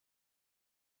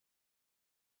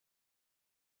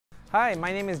Hi,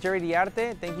 my name is Jerry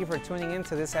Diarte. Thank you for tuning in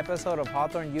to this episode of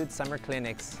Hawthorne Youth Summer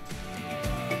Clinics.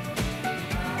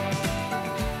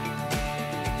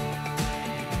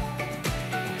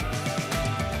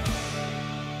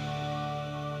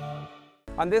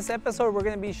 On this episode, we're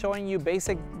going to be showing you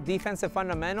basic defensive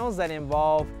fundamentals that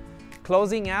involve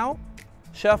closing out,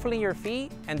 shuffling your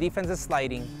feet, and defensive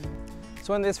sliding.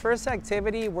 So in this first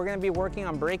activity, we're going to be working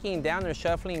on breaking down or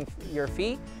shuffling your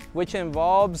feet, which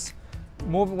involves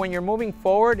when you're moving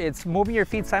forward, it's moving your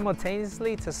feet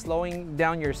simultaneously to slowing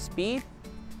down your speed.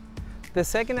 The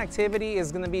second activity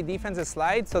is going to be defensive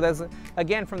slide. So that's,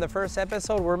 again, from the first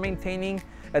episode, we're maintaining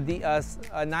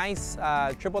a nice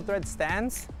triple thread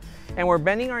stance, and we're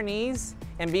bending our knees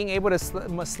and being able to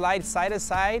slide side to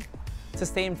side to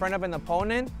stay in front of an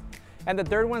opponent. And the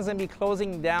third one's going to be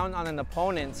closing down on an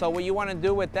opponent. So what you want to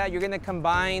do with that, you're going to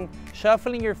combine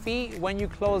shuffling your feet when you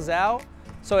close out.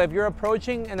 So if you're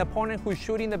approaching an opponent who's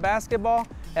shooting the basketball,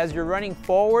 as you're running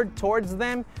forward towards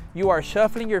them, you are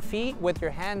shuffling your feet with your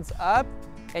hands up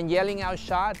and yelling out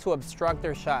shot to obstruct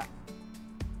their shot.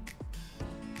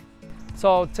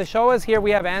 So to show us here,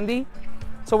 we have Andy.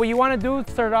 So what you want to do,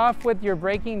 start off with your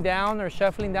breaking down or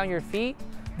shuffling down your feet.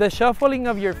 The shuffling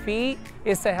of your feet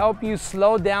is to help you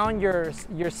slow down your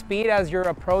speed as you're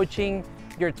approaching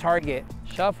your target.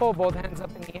 Shuffle, both hands up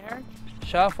in the air.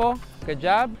 Shuffle, good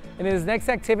job. And in this next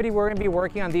activity, we're going to be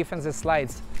working on defensive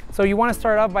slides. So you want to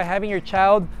start off by having your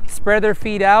child spread their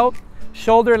feet out,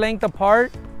 shoulder length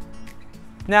apart.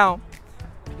 Now,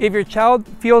 if your child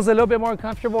feels a little bit more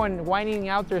comfortable in widening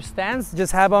out their stance,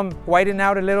 just have them widen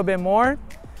out a little bit more.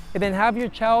 And then have your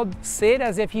child sit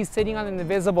as if he's sitting on an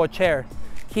invisible chair.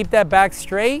 Keep that back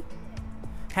straight,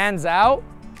 hands out.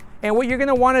 And what you're going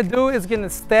to want to do is going to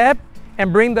step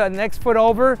and bring the next foot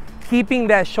over, keeping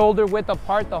that shoulder width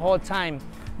apart the whole time.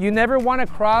 You never want to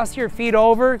cross your feet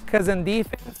over, because in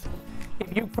defense,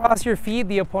 if you cross your feet,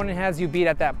 the opponent has you beat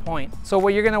at that point. So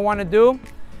what you're going to want to do,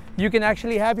 you can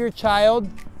actually have your child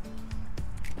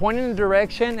point in a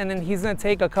direction, and then he's going to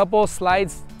take a couple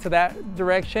slides to that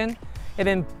direction, and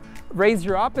then raise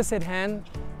your opposite hand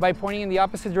by pointing in the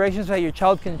opposite direction so that your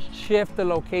child can shift the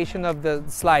location of the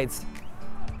slides.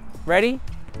 Ready?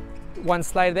 One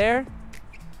slide there.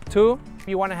 Two. If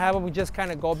you want to have them just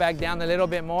kind of go back down a little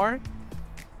bit more.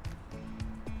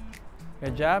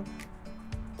 Good job.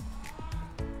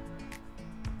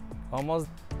 Almost.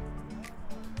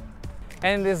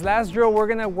 And in this last drill, we're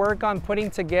going to work on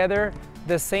putting together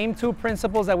the same two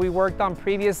principles that we worked on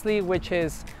previously, which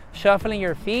is shuffling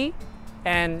your feet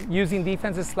and using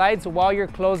defensive slides while you're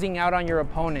closing out on your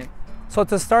opponent. So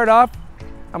to start off,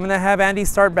 I'm going to have Andy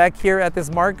start back here at this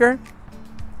marker.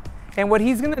 And what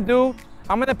he's going to do,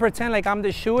 I'm going to pretend like I'm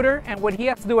the shooter, and what he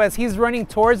has to do as he's running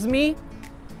towards me,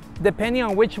 depending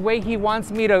on which way he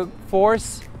wants me to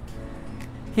force,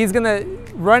 he's going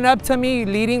to run up to me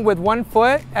leading with one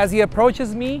foot. As he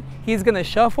approaches me, he's going to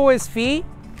shuffle his feet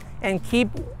and keep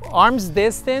arm's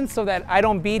distance so that I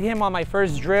don't beat him on my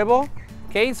first dribble.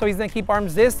 Okay, so he's going to keep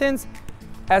arm's distance.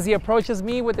 As he approaches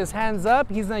me with his hands up,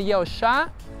 he's going to yell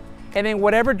shot, and in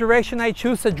whatever direction I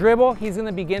choose to dribble, he's going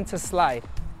to begin to slide.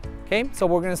 Okay, so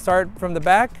we're going to start from the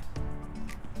back.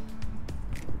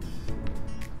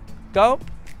 Go.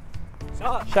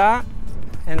 Shot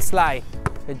and slide.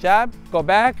 Good job. Go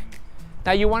back.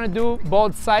 Now you want to do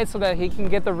both sides so that he can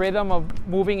get the rhythm of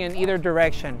moving in either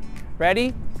direction.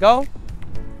 Ready? Go.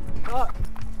 Shot.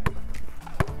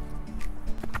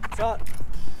 Shot.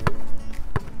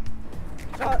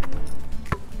 Shot.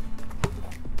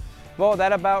 Well,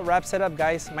 that about wraps it up,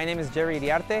 guys. My name is Jerry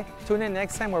Diarte. Tune in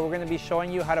next time where we're going to be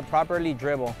showing you how to properly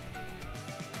dribble.